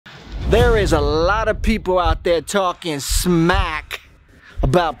There is a lot of people out there talking smack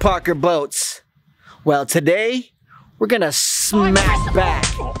about Parker Boats. Well, today, we're gonna smack back.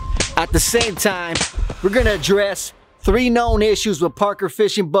 At the same time, we're gonna address 3 known issues with Parker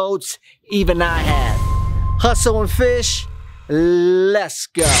fishing boats even I have. Hustle and fish, let's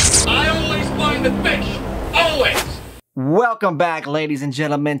go. I always find the fish, always. Welcome back, ladies and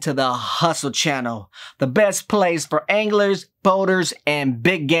gentlemen, to the Hustle Channel, the best place for anglers, boaters, and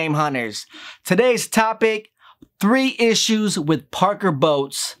big game hunters. Today's topic, 3 issues with Parker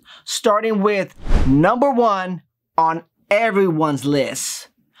boats, starting with number 1 on everyone's list,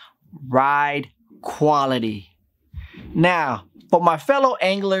 ride quality. Now, for my fellow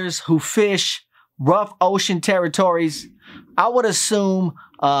anglers who fish rough ocean territories, I would assume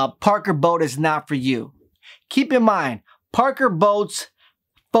a Parker boat is not for you. Keep in mind, Parker boats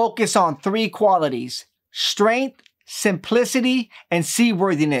focus on 3 qualities: strength, simplicity, and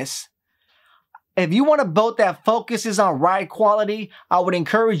seaworthiness. If you want a boat that focuses on ride quality, I would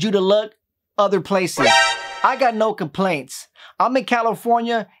encourage you to look other places. I got no complaints. I'm in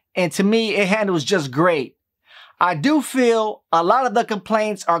California, and to me, it handles just great. I do feel a lot of the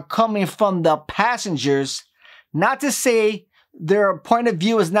complaints are coming from the passengers. Not to say their point of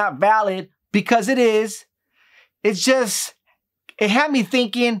view is not valid, because it is. It's just, it had me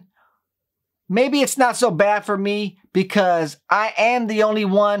thinking, maybe it's not so bad for me because I am the only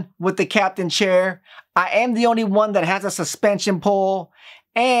one with the captain chair. I am the only one that has a suspension pole,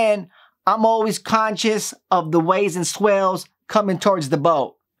 and I'm always conscious of the waves and swells coming towards the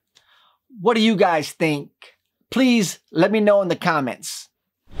boat. What do you guys think? Please let me know in the comments.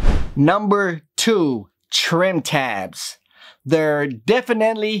 Number 2, trim tabs. They're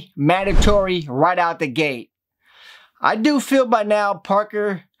definitely mandatory right out the gate. I do feel by now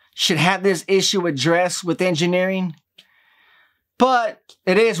Parker should have this issue addressed with engineering, but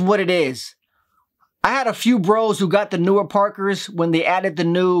it is what it is. I had a few bros who got the newer Parkers when they added the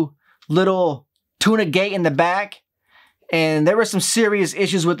new little tuna gate in the back, and there were some serious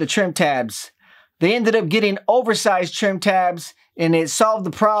issues with the trim tabs. They ended up getting oversized trim tabs, and it solved the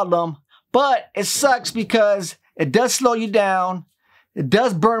problem, but it sucks because it does slow you down, it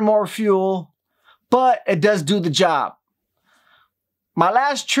does burn more fuel, but it does do the job. My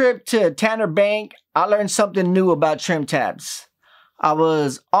last trip to Tanner Bank, I learned something new about trim tabs. I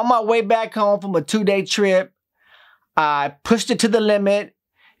was on my way back home from a 2-day trip. I pushed it to the limit,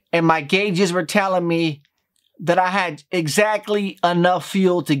 and my gauges were telling me that I had exactly enough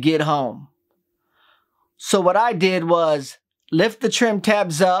fuel to get home. So what I did was lift the trim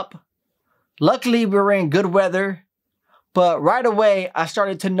tabs up. Luckily, we were in good weather, but right away, I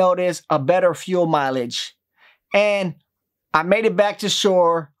started to notice a better fuel mileage, and I made it back to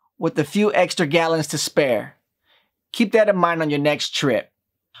shore with a few extra gallons to spare. Keep that in mind on your next trip.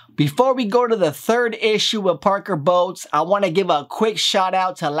 Before we go to the 3rd issue with Parker boats, I want to give a quick shout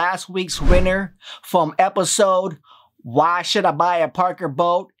out to last week's winner from episode Why Should I Buy a Parker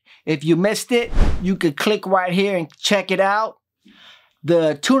Boat? If you missed it, you could click right here and check it out.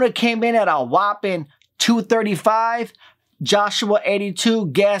 The tuna came in at a whopping $235. Joshua 82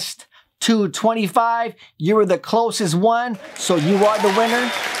 guessed $225. You were the closest one, so you are the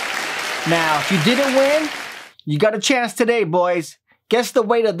winner. Now, if you didn't win, you got a chance today, boys. Guess the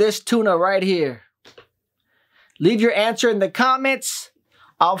weight of this tuna right here. Leave your answer in the comments.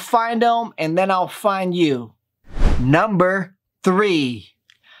 I'll find them, and then I'll find you. Number 3.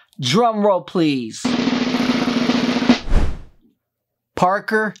 Drum roll, please.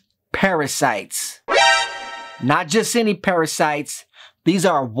 Parker parasites. Not just any parasites. These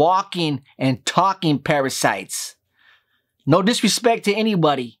are walking and talking parasites. No disrespect to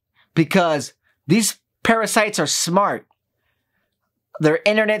anybody, because these parasites are smart. They're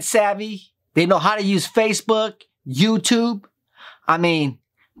internet savvy. They know how to use Facebook, YouTube. I mean,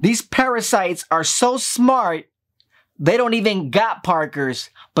 these parasites are so smart, they don't even got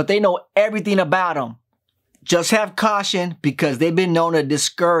Parkers, but they know everything about them. Just have caution, because they've been known to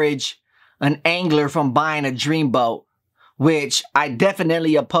discourage an angler from buying a dream boat, which I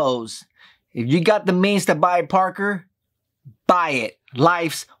definitely oppose. If you got the means to buy Parker, buy it.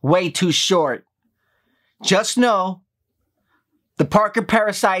 Life's way too short. Just know, the Parker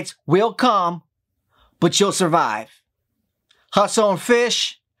parasites will come, but you'll survive. Hustle and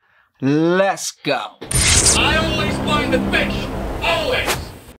fish, let's go. I always find the fish, always.